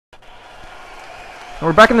And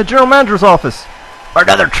we're back in the general manager's office.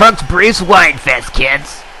 Another Trunks Briefs Wine Fest,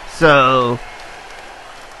 kids. So,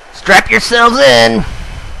 strap yourselves in.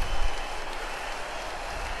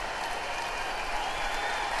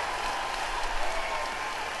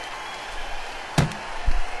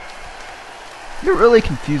 You're really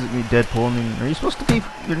confusing me, Deadpool. I mean, are you supposed to be...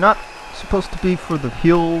 You're not supposed to be for the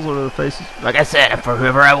heels or the faces? Like I said, I'm for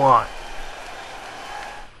whoever I want.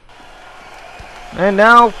 And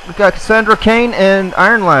now, we've got Cassandra Cain and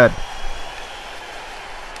Iron Lad.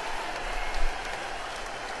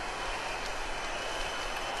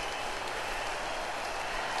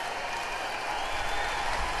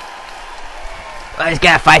 Well, he's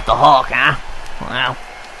gotta fight the Hulk, huh? Well,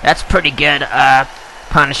 that's pretty good,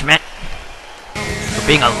 punishment. For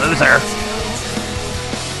being a loser.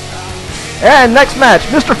 And next match,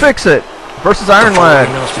 Mr. Fixit versus Iron Lad.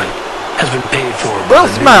 Announcement has been paid for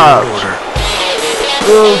This match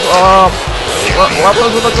is, what was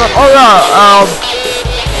it again? Oh yeah,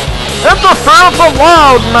 Interference of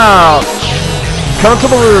Loud match. Coming to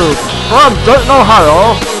the ring from Dayton,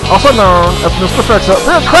 Ohio, also known as Mr. Fixit,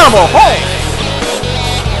 the Incredible Hulk.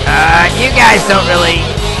 You guys don't really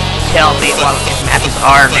tell me what these matches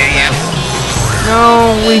are, do you?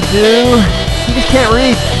 No, we do. You just can't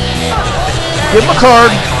read. Give him a card.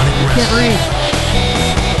 You can't read.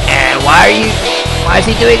 And why is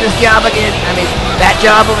he doing this job again? I mean, that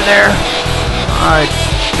job over there? I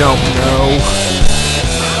don't know.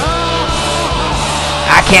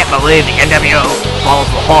 I can't believe the NWO follows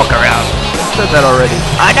the Hulk around. I said that already.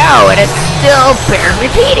 I know, and it still bears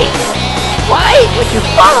repeating. Why would you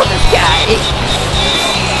follow this guy?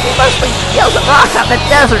 He mostly yells at rocks out in the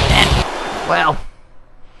desert and, well...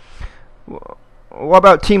 What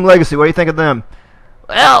about Team Legacy? What do you think of them?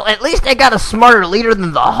 Well, at least they got a smarter leader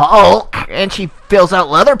than the Hulk, and she fills out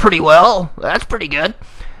leather pretty well. That's pretty good.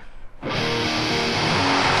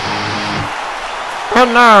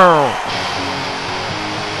 And now,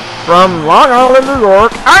 from Long Island, New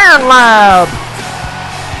York, Iron Lad!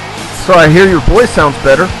 So I hear your voice sounds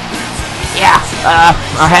better. Yeah,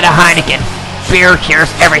 I had a Heineken. Beer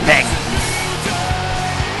cures everything.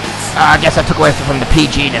 I guess I took away from the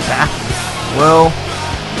PG-ness, huh? Well,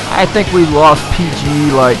 I think we lost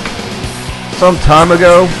PG, like, some time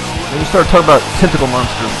ago. When you started talking about tentacle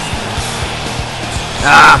monsters.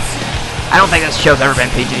 I don't think this show's ever been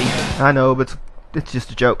PG. I know, but it's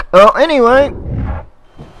just a joke. Well, anyway,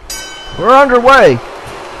 we're underway.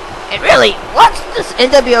 And really, what's this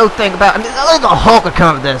NWO thing about? I mean, only the Hulk would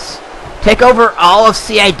come of this. Take over all of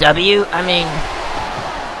CIW? I mean,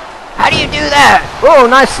 how do you do that? Oh,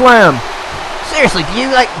 nice slam. Seriously, do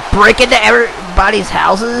you, like, break into everybody's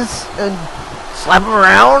houses and slap them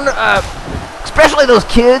around? Especially those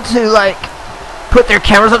kids who, like, put their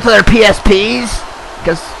cameras up to their PSPs?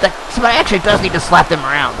 Because somebody actually does need to slap them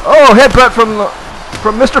around. Oh, headbutt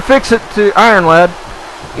from Mr. Fixit to Iron Lad.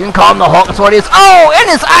 You can call him the Hulk, that's what he is. Oh, and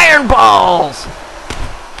his iron balls!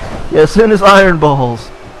 Yes, in his iron balls.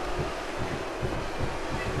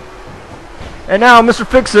 And now Mr.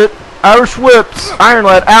 Fixit Irish whips Iron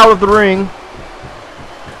Lad out of the ring.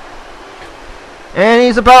 And he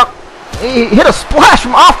hit a splash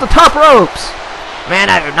from off the top ropes. Man,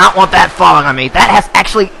 I do not want that falling on me.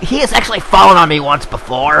 He has actually fallen on me once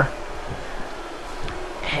before.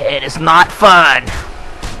 It is not fun.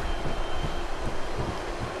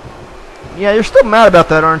 Yeah, you're still mad about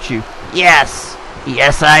that, aren't you? Yes.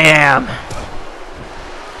 Yes, I am.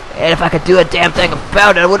 And if I could do a damn thing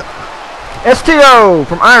about it, I would... STO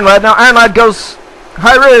from Iron Lad. Now Iron Lad goes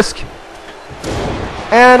high risk.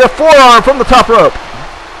 And a forearm from the top rope.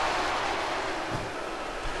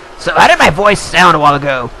 So how did my voice sound a while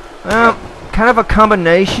ago? Well, kind of a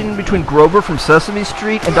combination between Grover from Sesame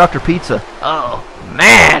Street and Dr. Pizza. Oh,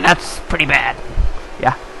 man, that's pretty bad.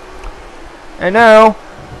 Yeah. And now,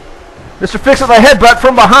 Mr. Fix with a headbutt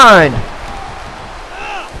from behind.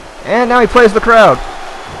 And now he plays the crowd.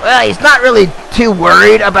 Well, he's not really too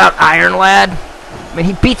worried about Iron Lad. I mean,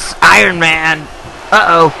 he beats Iron Man.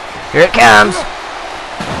 Uh-oh. Here it comes.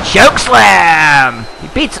 Choke slam! He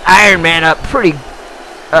beats Iron Man up pretty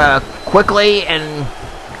quickly and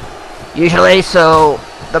usually, so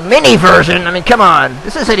the mini version, I mean, come on.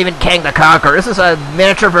 This isn't even Kang the Conqueror. This is a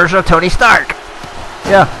miniature version of Tony Stark.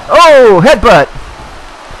 Yeah. Oh, headbutt!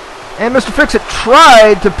 And Mr. Fixit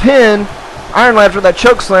tried to pin Iron Lad for that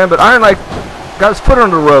choke slam, but Iron Lad got his foot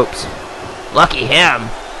under the ropes. Lucky him.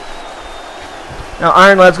 Now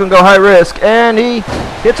Iron Lad's going to go high risk, and he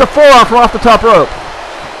hits a forearm from off the top rope.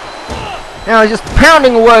 Now he's just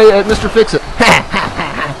pounding away at Mr. Fixit.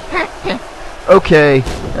 Okay,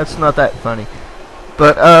 that's not that funny.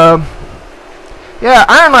 But, Yeah,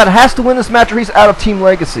 Iron Lad has to win this match or he's out of Team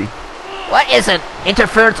Legacy. What is an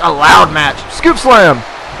interference allowed match? Scoop Slam!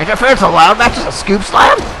 Interference allowed match is a scoop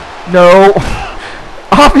slam? No.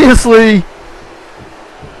 Obviously,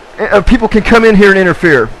 people can come in here and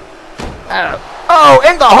interfere. Oh,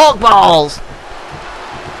 in the Hulk balls!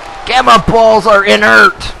 Gamma balls are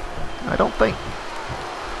inert. I don't think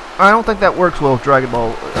that works well with Dragon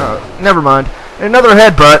Ball. Never mind. Another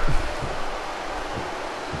headbutt.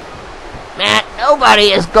 Man,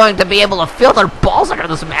 nobody is going to be able to feel their balls after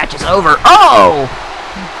this match is over. Oh!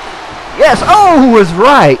 Yes, oh was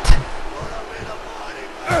right.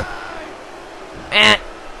 Man,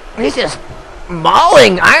 he's just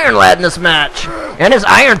mauling Iron Lad in this match. And his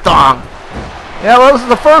Iron Thong. Yeah, well, this is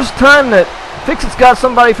the first time that Fixit's got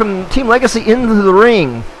somebody from Team Legacy into the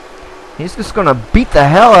ring. He's just going to beat the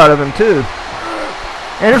hell out of him, too.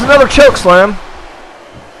 And here's another choke slam.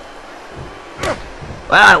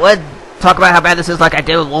 Well, I would talk about how bad this is like I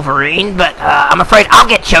did with Wolverine, but I'm afraid I'll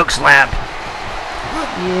get choke slammed.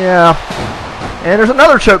 Yeah. And there's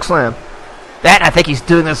another choke slam. That, I think he's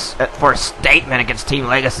doing this for a statement against Team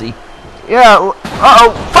Legacy. Yeah,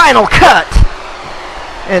 uh-oh, final cut!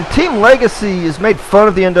 And Team Legacy has made fun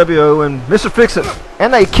of the NWO and Mr. Fixit,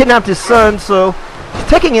 and they kidnapped his son, so he's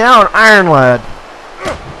taking it out on Iron Lad.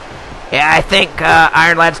 Yeah, I think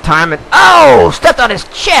Iron Lad's time and... Oh! Stepped on his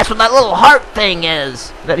chest where that little heart thing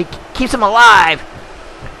is. That he keeps him alive.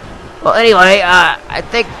 Well, anyway, I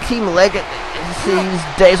think Team Legacy's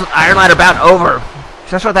days with Iron Lad are about over.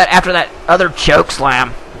 Especially that after that other choke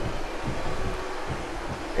slam.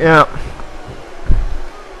 Yeah.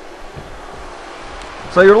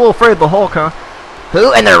 So you're a little afraid of the Hulk, huh?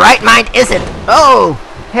 Who in their right mind isn't? Oh!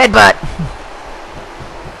 Headbutt.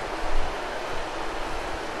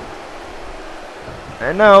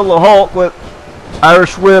 And now the Hulk with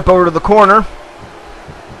Irish Whip over to the corner.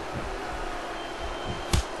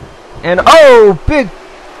 And oh, big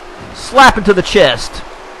slap into the chest.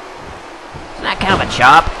 Isn't that kind of a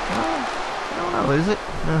chop? I don't know, is it?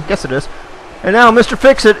 I guess it is. And now Mr.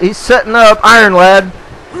 Fixit, he's setting up Iron Lad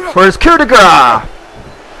for his coup de grace.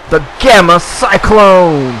 The Gamma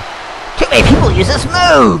Cyclone. Too many people use this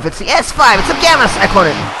move. It's the S5. It's the Gamma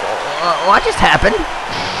Cyclone. What just happened?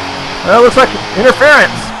 Well, it looks like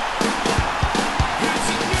interference.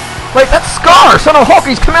 Wait, that's Scar, son of Hulk.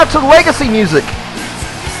 He's coming out to the Legacy music.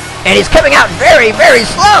 And he's coming out very, very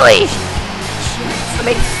slowly. I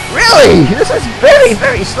mean, really? This is very,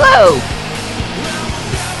 very slow.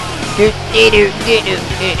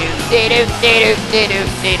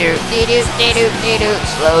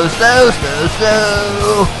 Slow, slow, slow,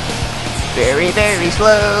 slow. Very, very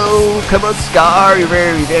slow. Come on, Scar, you're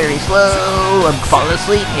very, very slow. I'm falling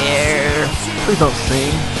asleep here. Please don't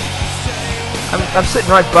sing. I'm sitting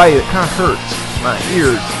right by you. It kind of hurts my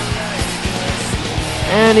ears.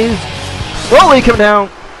 And he's slowly coming down.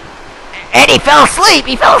 And he fell asleep.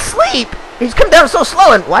 He fell asleep. He's come down so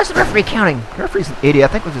slow. And why is the referee counting? The referee's an idiot.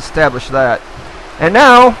 I think we've established that. And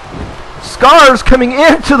now, Scar's coming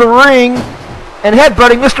into the ring and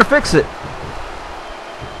headbutting Mr. Fixit.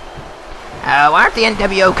 Why aren't the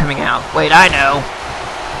NWO coming out? Wait, I know.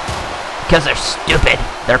 Because they're stupid.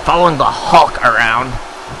 They're following the Hulk around.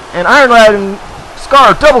 And Iron Lad and Scar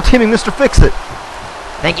are double teaming Mr. Fixit.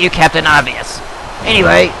 Thank you, Captain Obvious.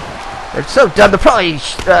 Anyway, they're so dumb. They're probably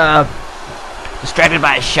distracted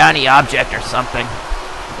by a shiny object or something.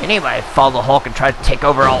 Anyway, follow the Hulk and try to take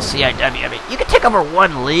over all CIW. I mean, you can take over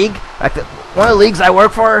one league. Like one of the leagues I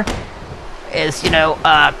work for is,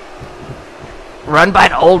 run by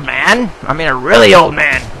an old man. I mean, a really old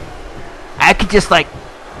man. I could just,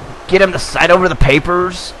 get him to cite over the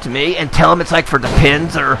papers to me and tell him it's, for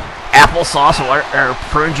Depends or applesauce or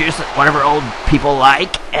prune juice, whatever old people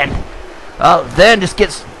like. And, then just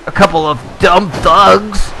gets a couple of dumb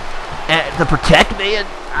thugs to protect me, and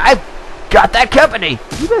I've got that company.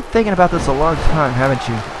 You've been thinking about this a long time, haven't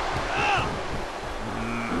you?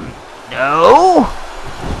 No.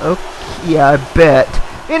 Okay, yeah, I bet.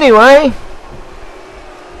 Anyway,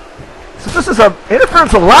 so this is a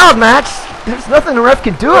interference allowed match. There's nothing the ref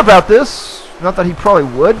can do about this. Not that he probably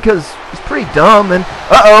would, because he's pretty dumb. And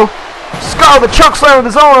Scar the choke slam of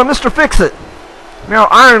his own on Mr. Fixit. Now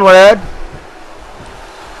Iron Lad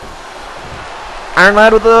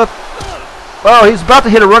with the... Oh, he's about to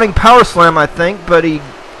hit a running power slam, I think, but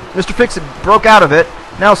Mr. Fixit broke out of it.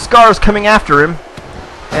 Now Scar's coming after him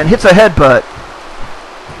and hits a headbutt.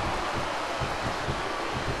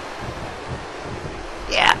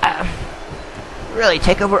 Yeah, really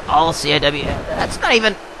take over all CIW. That's not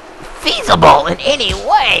even feasible in any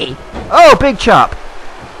way. Oh, big chop.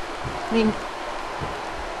 I mean,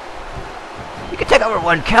 you can take over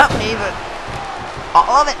one company, but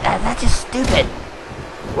All of it? That's just stupid.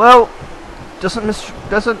 Well, doesn't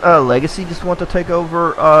Legacy just want to take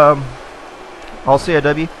over all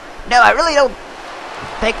CIW? No, I really don't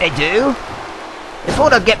think they do. They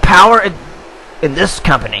want to get power in this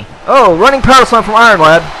company. Oh, running power slam from Iron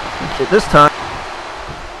Lad. This time.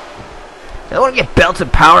 They want to get belts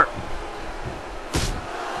and power.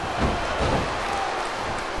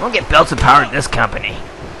 I want to get belts and power in this company.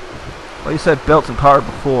 Well, you said belts and power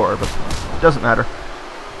before, but it doesn't matter.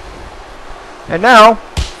 And now,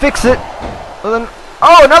 Fixit. And then,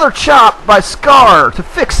 oh, another chop by Scar to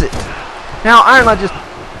Fixit. Now Iron Lad just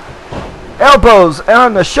elbows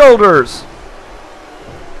on the shoulders.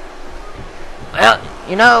 Well,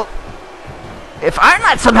 you know, if Iron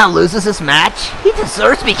Lad somehow loses this match, he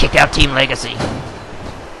deserves to be kicked out Team Legacy.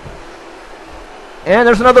 And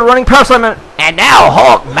there's another running power slam. And now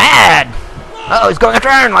Hulk mad. Uh-oh, he's going after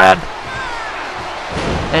Iron Lad.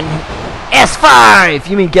 And S5.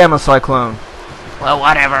 You mean Gamma Cyclone. Well,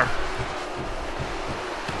 whatever.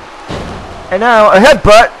 And now a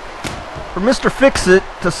headbutt from Mr. Fixit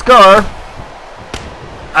to Scar.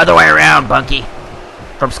 Other way around, Bunky.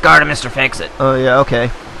 From Scar to Mr. Fixit. Oh, yeah,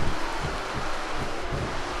 okay.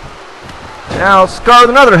 And now Scar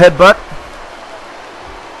with another headbutt.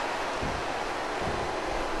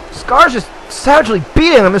 Scar's just savagely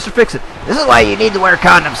beating on Mr. Fixit. This is why you need to wear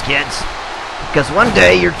condoms, kids. Because one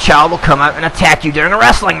day your child will come out and attack you during a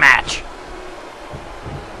wrestling match.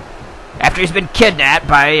 After he's been kidnapped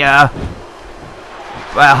by a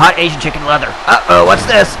hot Asian chicken leather. Uh-oh, what's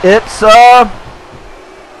this? It's,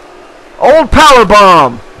 Old Power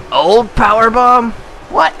Bomb. Old Power Bomb?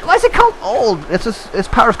 What? Why is it called old? Its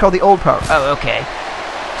power's called the Old Power. Oh, okay.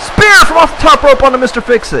 Spear from off the top rope onto Mr.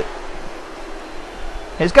 Fixit.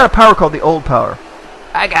 He's got a power called the Old Power.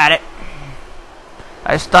 I got it.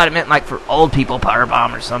 I just thought it meant like for old people power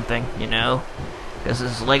bomb or something, you know? Because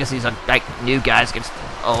this Legacy's like new guys against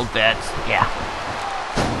old vets. Yeah.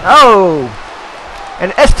 Oh!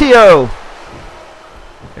 And STO!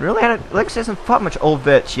 It really Legacy hasn't fought much old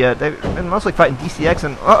vets yet. They've been mostly fighting DCX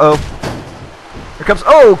and uh-oh. Here comes,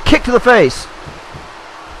 oh, kick to the face.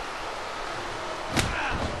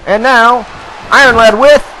 And now, Iron Lad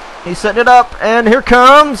with, he's setting it up, and here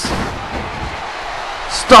comes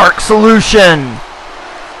Stark Solution.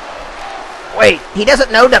 Wait, he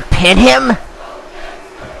doesn't know to pin him?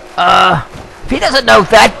 If he doesn't know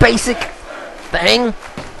that basic thing,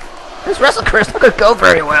 this wrestling career's not gonna go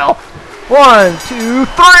very well. 1, 2,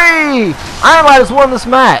 3! Iron Lad has won this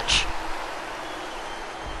match.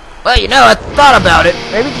 Well, you know, I thought about it.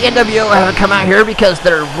 Maybe the NWO haven't come out here because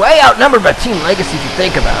they're way outnumbered by Team Legacy if you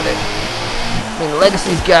think about it. I mean,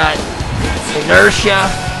 Legacy's got Inertia.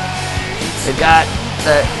 They've got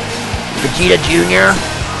Vegeta Jr.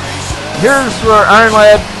 Here's where Iron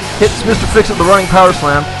Lad hits Mr. Fixit with the running power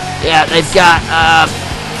slam. Yeah, they've got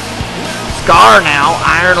Scar now,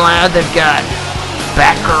 Iron Lad. They've got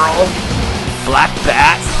Batgirl, Black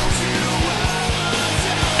Bat.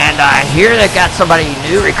 And I hear they've got somebody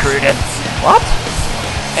new recruited. What?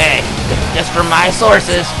 Hey, just from my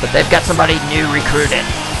sources, but they've got somebody new recruited.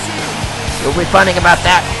 We'll be finding about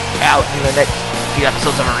that out in the next few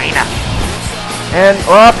episodes of Arena. And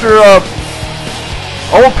after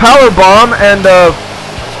Old Power Bomb and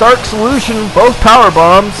Stark Solution, both power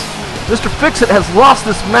bombs, Mr. Fixit has lost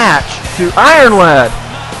this match to Iron Lad.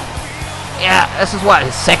 Yeah, this is what,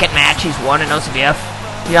 his second match he's won in OCBF?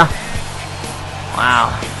 Yeah. Wow.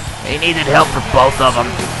 He needed help for both of them.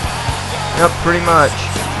 Yep, pretty much.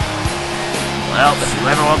 Well, if you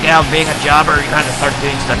ever want out being a jobber, you kind of start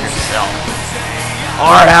doing stuff yourself.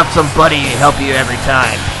 Or have somebody help you every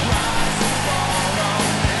time.